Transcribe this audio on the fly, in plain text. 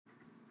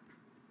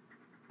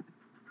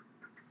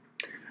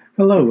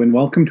Hello, and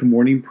welcome to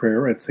morning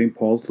prayer at St.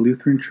 Paul's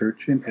Lutheran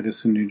Church in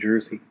Edison, New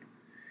Jersey.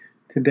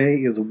 Today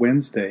is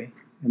Wednesday,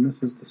 and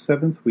this is the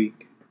 7th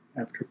week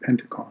after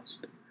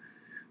Pentecost.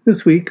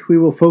 This week, we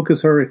will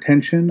focus our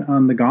attention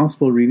on the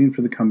Gospel reading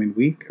for the coming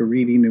week, a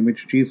reading in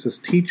which Jesus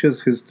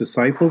teaches his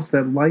disciples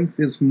that life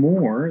is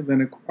more than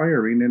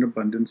acquiring an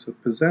abundance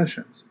of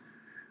possessions.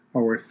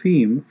 Our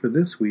theme for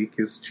this week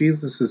is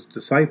Jesus'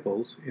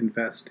 disciples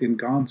invest in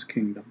God's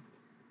kingdom.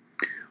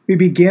 We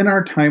begin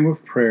our time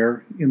of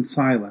prayer in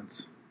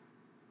silence.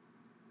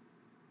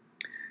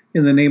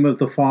 In the name of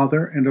the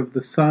Father, and of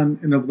the Son,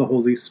 and of the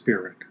Holy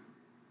Spirit.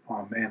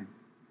 Amen.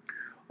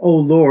 O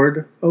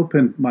Lord,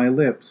 open my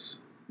lips,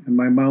 and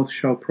my mouth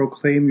shall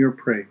proclaim your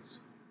praise.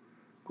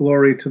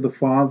 Glory to the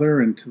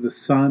Father, and to the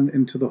Son,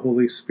 and to the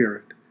Holy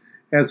Spirit,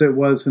 as it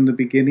was in the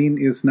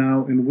beginning, is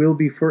now, and will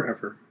be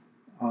forever.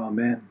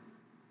 Amen.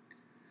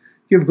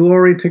 Give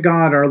glory to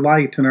God, our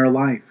light and our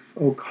life.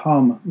 O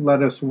come,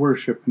 let us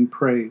worship and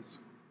praise.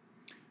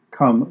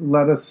 Come,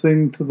 let us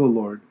sing to the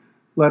Lord.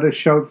 Let us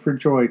shout for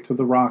joy to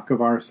the rock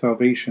of our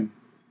salvation.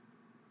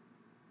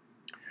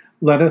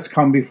 Let us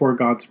come before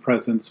God's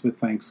presence with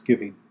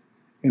thanksgiving,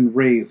 and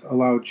raise a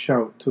loud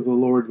shout to the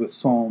Lord with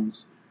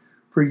psalms.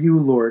 For you,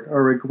 Lord,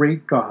 are a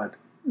great God,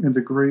 and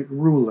a great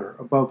ruler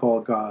above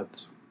all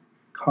gods.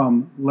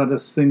 Come, let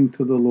us sing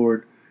to the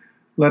Lord.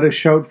 Let us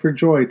shout for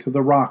joy to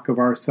the rock of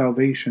our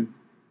salvation.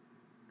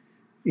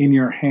 In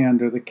your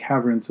hand are the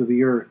caverns of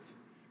the earth.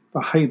 The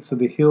heights of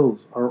the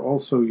hills are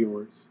also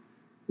yours.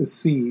 The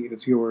sea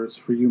is yours,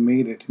 for you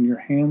made it, and your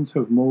hands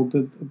have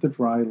molded the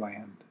dry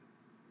land.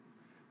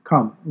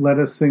 Come, let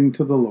us sing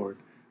to the Lord.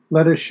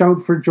 Let us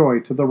shout for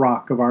joy to the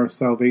rock of our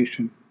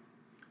salvation.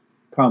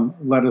 Come,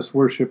 let us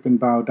worship and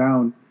bow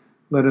down.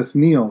 Let us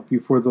kneel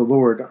before the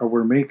Lord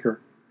our Maker.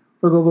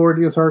 For the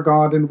Lord is our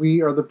God, and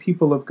we are the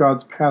people of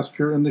God's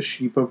pasture and the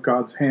sheep of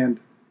God's hand.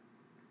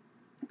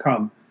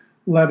 Come,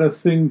 let us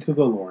sing to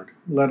the Lord.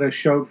 Let us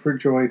shout for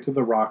joy to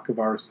the rock of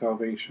our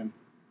salvation.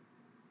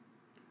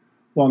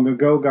 Long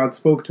ago, God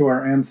spoke to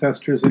our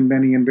ancestors in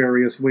many and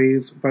various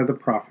ways by the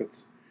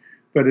prophets.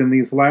 But in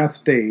these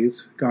last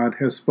days, God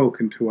has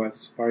spoken to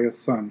us by a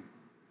Son.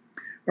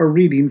 A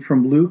reading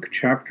from Luke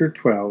chapter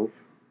 12,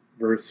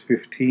 verse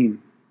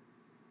 15.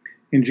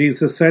 And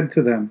Jesus said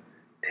to them,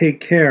 "Take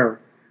care,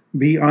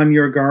 be on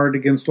your guard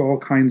against all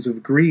kinds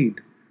of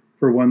greed,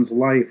 for one's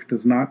life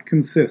does not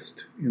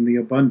consist in the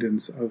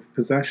abundance of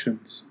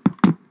possessions."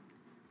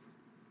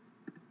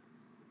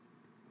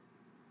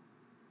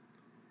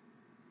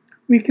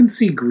 We can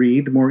see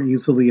greed more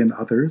easily in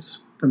others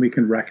than we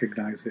can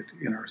recognize it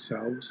in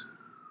ourselves.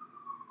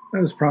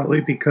 That is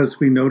probably because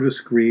we notice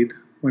greed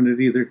when it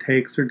either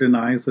takes or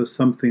denies us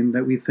something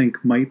that we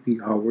think might be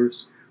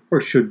ours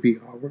or should be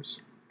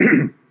ours.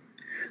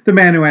 The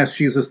man who asked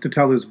Jesus to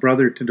tell his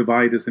brother to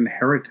divide his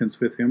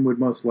inheritance with him would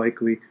most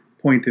likely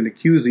point an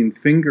accusing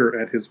finger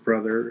at his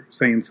brother,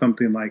 saying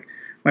something like,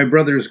 "My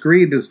brother's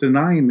greed is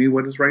denying me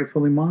what is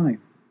rightfully mine."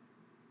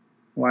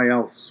 Why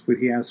else would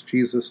he ask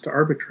Jesus to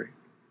arbitrate?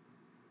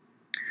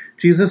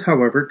 Jesus,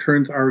 however,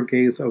 turns our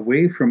gaze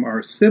away from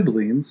our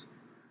siblings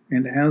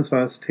and has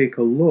us take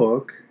a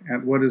look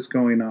at what is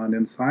going on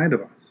inside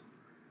of us.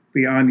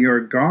 Be on your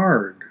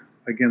guard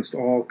against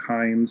all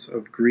kinds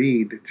of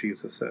greed,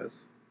 Jesus says.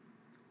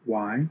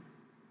 Why?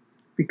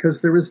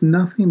 Because there is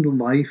nothing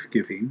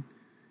life-giving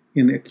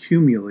in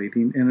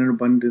accumulating an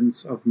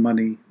abundance of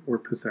money or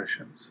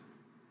possessions.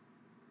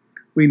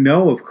 We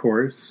know, of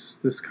course,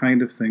 this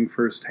kind of thing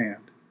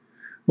firsthand.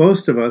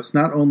 Most of us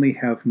not only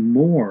have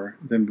more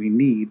than we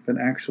need, but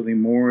actually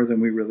more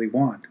than we really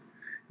want.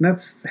 And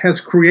that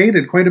has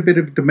created quite a bit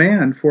of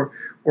demand for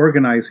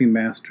organizing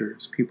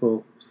masters,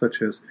 people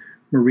such as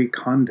Marie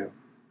Kondo.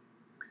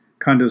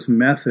 Kondo's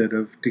method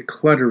of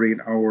decluttering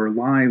our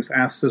lives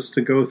asks us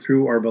to go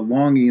through our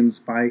belongings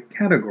by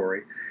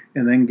category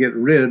and then get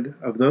rid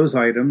of those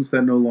items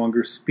that no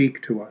longer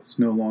speak to us,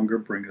 no longer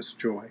bring us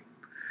joy.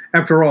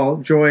 After all,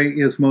 joy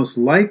is most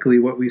likely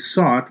what we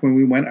sought when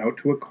we went out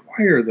to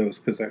acquire those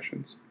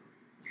possessions.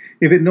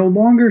 If it no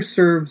longer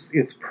serves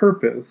its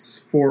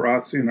purpose for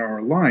us in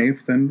our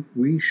life, then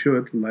we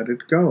should let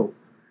it go.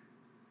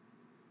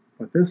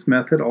 But this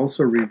method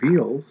also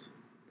reveals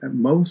that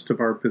most of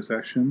our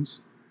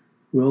possessions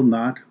will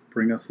not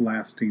bring us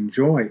lasting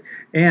joy.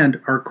 And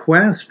our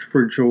quest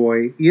for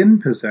joy in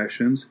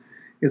possessions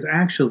is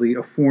actually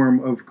a form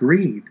of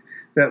greed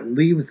that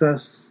leaves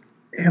us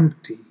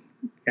empty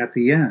at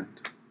the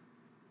end,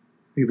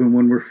 even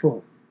when we're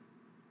full.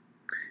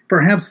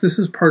 Perhaps this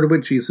is part of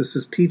what Jesus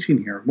is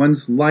teaching here.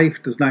 One's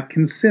life does not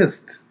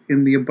consist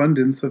in the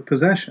abundance of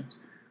possessions.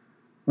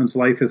 One's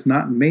life is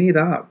not made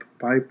up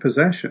by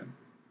possession.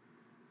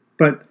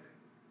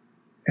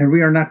 And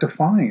we are not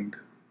defined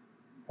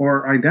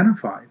or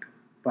identified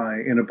by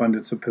an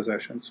abundance of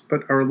possessions.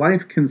 But our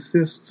life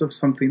consists of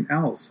something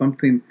else,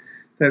 something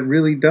that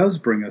really does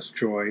bring us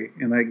joy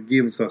and that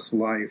gives us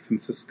life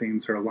and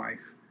sustains our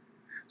life.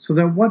 So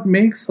then what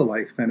makes a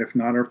life then if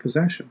not our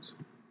possessions?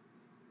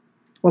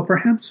 Well,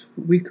 perhaps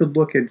we could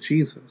look at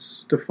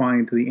Jesus to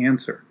find the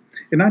answer.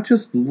 And not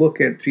just look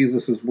at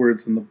Jesus'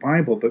 words in the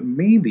Bible, but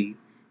maybe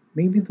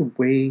the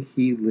way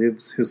he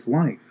lives his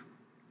life.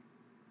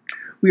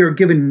 We are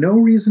given no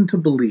reason to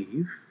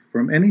believe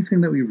from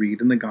anything that we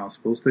read in the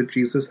Gospels that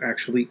Jesus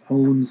actually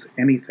owns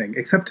anything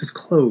except his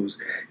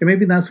clothes. And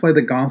maybe that's why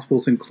the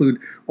Gospels include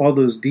all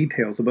those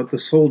details about the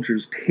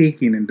soldiers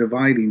taking and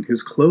dividing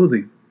his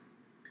clothing.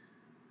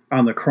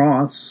 On the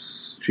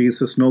cross,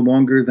 Jesus no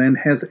longer then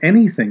has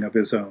anything of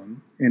his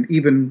own, and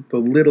even the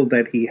little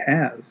that he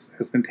has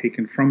been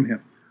taken from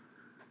him.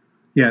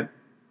 Yet,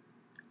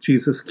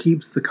 Jesus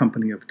keeps the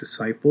company of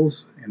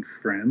disciples and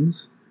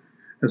friends,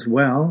 as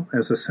well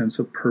as a sense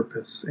of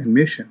purpose and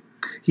mission.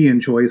 He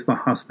enjoys the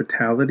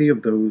hospitality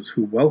of those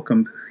who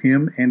welcome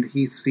him, and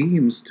he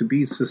seems to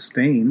be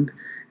sustained,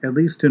 at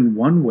least in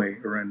one way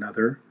or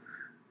another,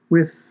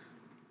 with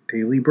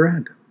daily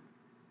bread,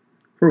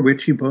 for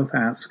which he both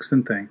asks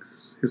and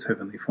thanks his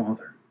heavenly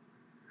Father.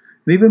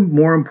 And even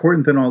more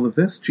important than all of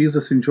this,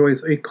 Jesus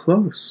enjoys a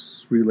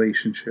close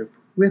relationship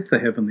with the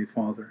Heavenly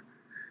Father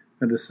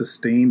that is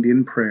sustained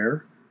in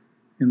prayer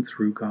and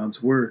through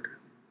God's Word,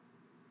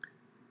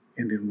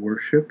 and in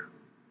worship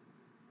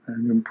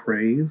and in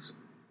praise.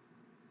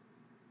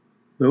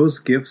 Those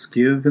gifts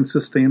give and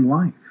sustain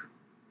life,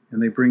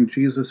 and they bring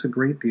Jesus a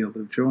great deal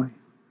of joy.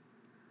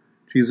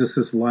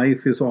 Jesus'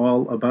 life is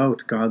all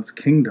about God's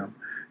kingdom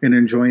and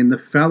enjoying the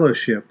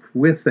fellowship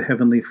with the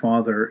Heavenly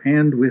Father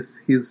and with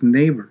his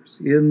neighbors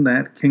in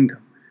that kingdom.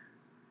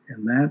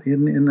 And that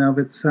in and of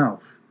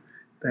itself,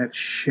 that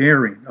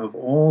sharing of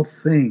all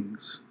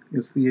things,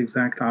 is the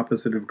exact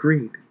opposite of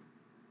greed.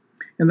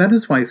 And that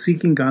is why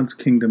seeking God's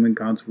kingdom and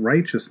God's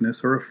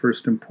righteousness are of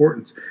first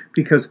importance,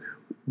 because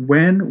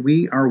when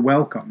we are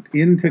welcomed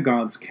into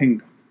God's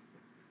kingdom,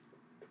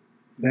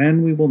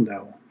 then we will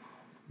know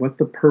what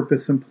the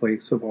purpose and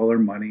place of all our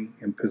money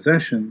and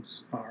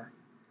possessions are.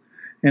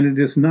 And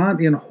it is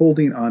not in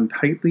holding on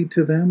tightly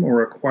to them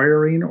or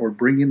acquiring or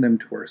bringing them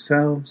to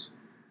ourselves,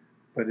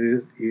 but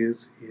it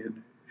is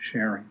in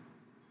sharing.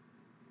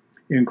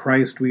 In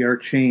Christ, we are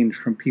changed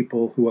from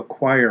people who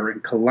acquire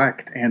and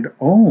collect and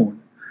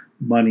own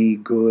money,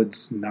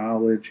 goods,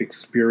 knowledge,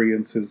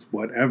 experiences,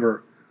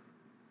 whatever,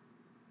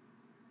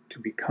 to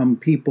become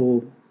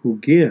people who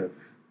give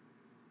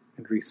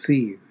and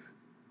receive,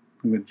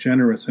 and with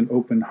generous and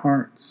open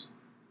hearts,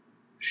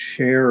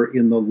 share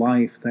in the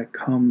life that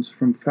comes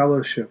from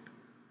fellowship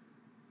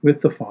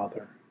with the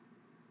Father,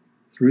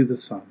 through the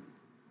Son,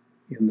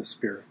 in the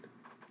Spirit.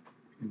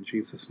 In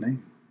Jesus'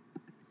 name.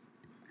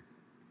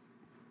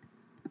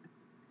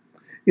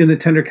 In the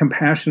tender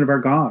compassion of our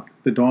God,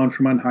 the dawn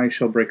from on high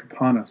shall break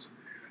upon us.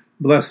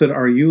 Blessed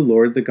are you,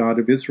 Lord, the God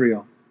of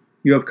Israel.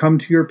 You have come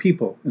to your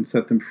people and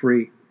set them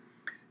free.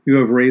 You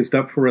have raised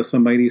up for us a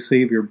mighty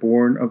Savior,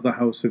 born of the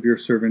house of your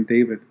servant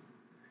David.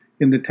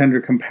 In the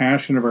tender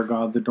compassion of our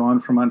God, the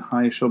dawn from on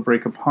high shall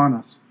break upon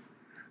us.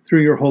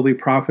 Through your holy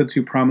prophets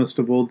you promised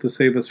of old to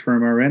save us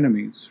from our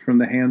enemies, from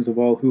the hands of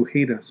all who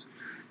hate us,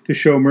 to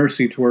show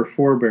mercy to our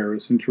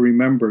forebears, and to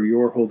remember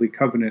your holy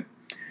covenant.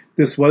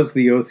 This was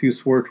the oath you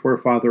swore to our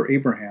father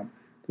Abraham,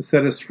 to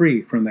set us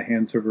free from the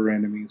hands of our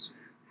enemies,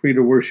 free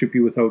to worship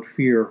you without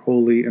fear,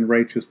 holy and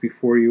righteous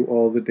before you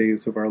all the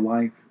days of our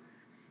life.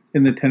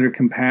 In the tender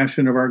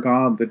compassion of our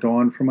God, the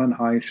dawn from on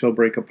high shall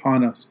break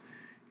upon us.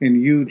 And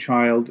you,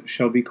 child,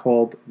 shall be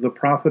called the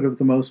prophet of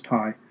the Most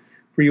High,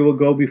 for you will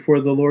go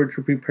before the Lord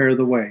to prepare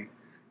the way,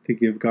 to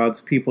give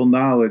God's people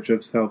knowledge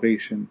of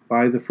salvation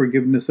by the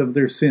forgiveness of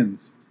their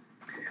sins.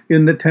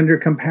 In the tender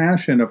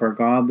compassion of our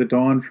God, the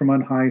dawn from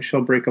on high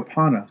shall break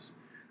upon us,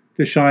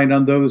 to shine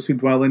on those who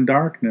dwell in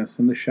darkness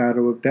and the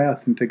shadow of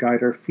death, and to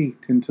guide our feet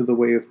into the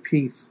way of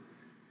peace.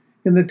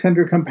 In the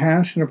tender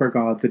compassion of our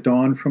God, the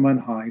dawn from on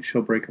high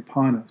shall break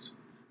upon us.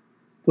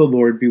 The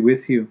Lord be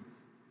with you.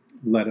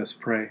 Let us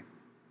pray.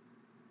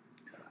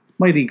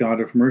 Mighty God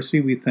of mercy,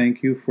 we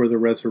thank you for the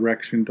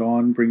resurrection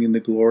dawn, bringing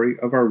the glory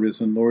of our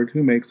risen Lord,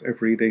 who makes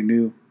every day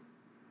new.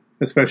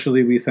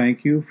 Especially we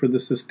thank you for the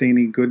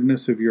sustaining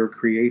goodness of your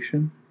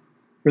creation,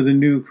 for the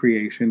new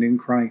creation in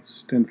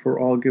Christ, and for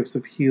all gifts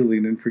of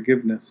healing and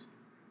forgiveness,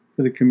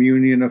 for the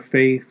communion of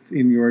faith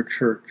in your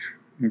church,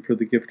 and for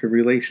the gift of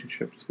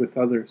relationships with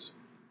others.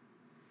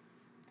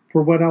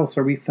 For what else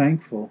are we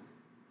thankful?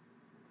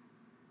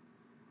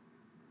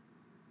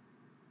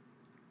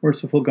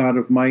 Merciful God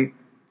of might,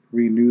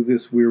 renew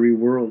this weary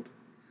world.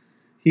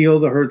 Heal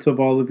the hurts of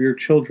all of your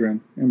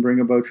children, and bring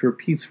about your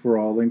peace for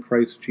all in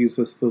Christ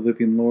Jesus, the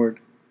living Lord.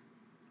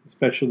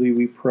 Especially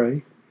we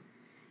pray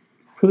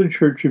for the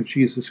Church of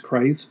Jesus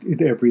Christ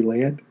in every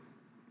land,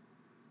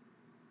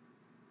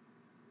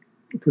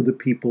 for the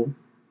people,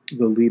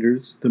 the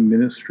leaders, the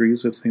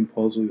ministries of St.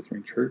 Paul's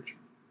Lutheran Church,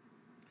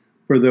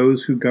 for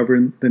those who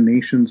govern the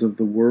nations of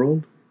the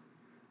world,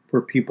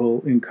 for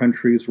people in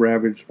countries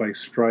ravaged by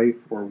strife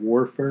or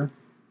warfare,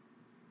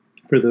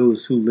 for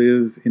those who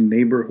live in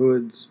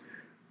neighborhoods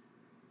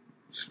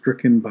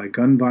stricken by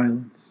gun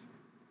violence,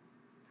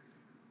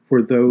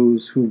 for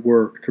those who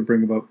work to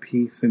bring about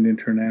peace and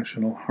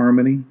international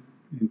harmony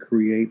and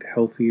create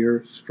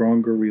healthier,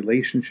 stronger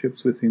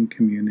relationships within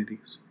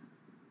communities.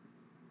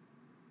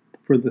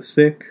 for the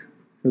sick,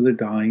 for the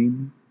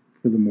dying,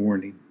 for the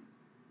mourning,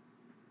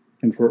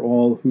 and for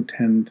all who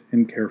tend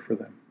and care for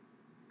them,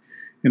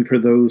 and for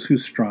those who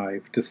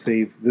strive to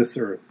save this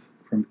earth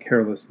from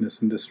carelessness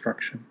and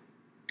destruction.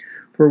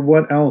 For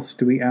what else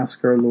do we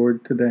ask our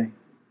Lord today?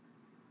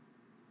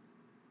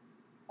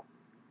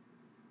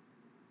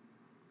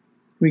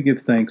 We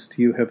give thanks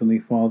to you, Heavenly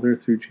Father,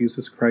 through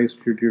Jesus Christ,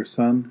 your dear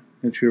Son,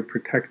 that you have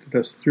protected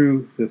us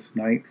through this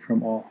night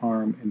from all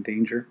harm and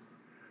danger.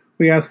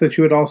 We ask that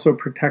you would also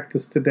protect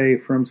us today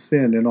from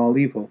sin and all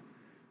evil,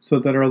 so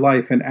that our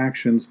life and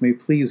actions may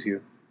please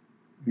you.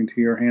 Into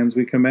your hands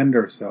we commend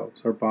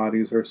ourselves, our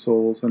bodies, our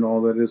souls, and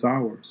all that is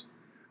ours.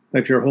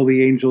 Let your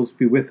holy angels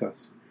be with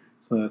us,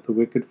 so that the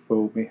wicked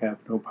foe may have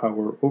no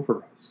power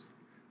over us.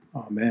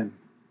 Amen.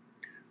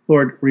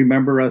 Lord,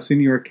 remember us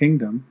in your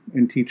kingdom,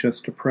 and teach us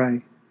to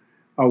pray.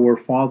 Our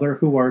Father,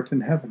 who art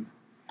in heaven,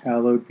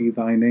 hallowed be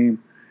thy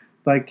name.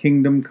 Thy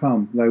kingdom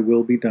come, thy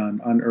will be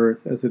done, on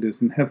earth as it is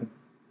in heaven.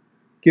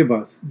 Give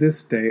us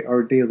this day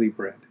our daily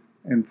bread,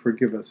 and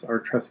forgive us our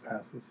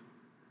trespasses,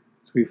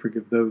 as we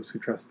forgive those who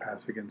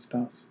trespass against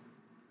us.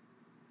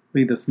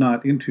 Lead us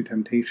not into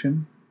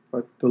temptation,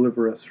 but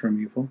deliver us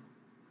from evil.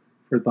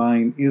 For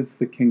thine is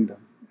the kingdom,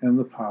 and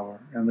the power,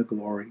 and the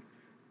glory,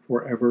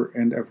 forever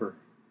and ever.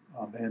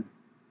 Amen.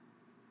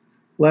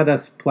 Let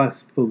us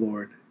bless the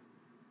Lord.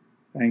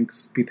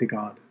 Thanks be to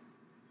God.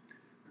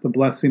 The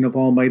blessing of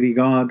Almighty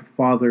God,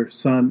 Father,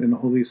 Son, and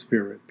Holy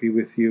Spirit be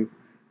with you,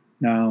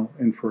 now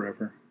and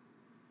forever.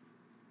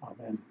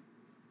 Amen.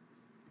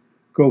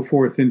 Go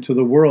forth into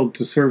the world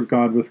to serve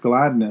God with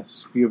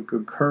gladness. Be of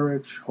good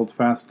courage, hold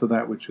fast to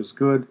that which is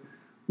good,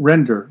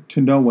 render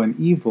to no one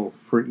evil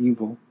for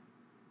evil.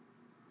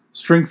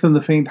 Strengthen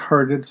the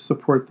faint-hearted,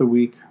 support the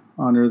weak,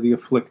 honor the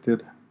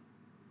afflicted,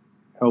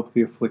 help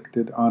the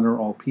afflicted, honor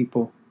all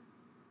people.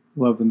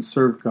 Love and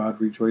serve God,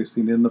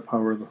 rejoicing in the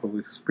power of the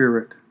Holy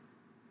Spirit.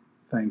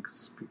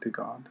 Thanks be to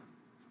God.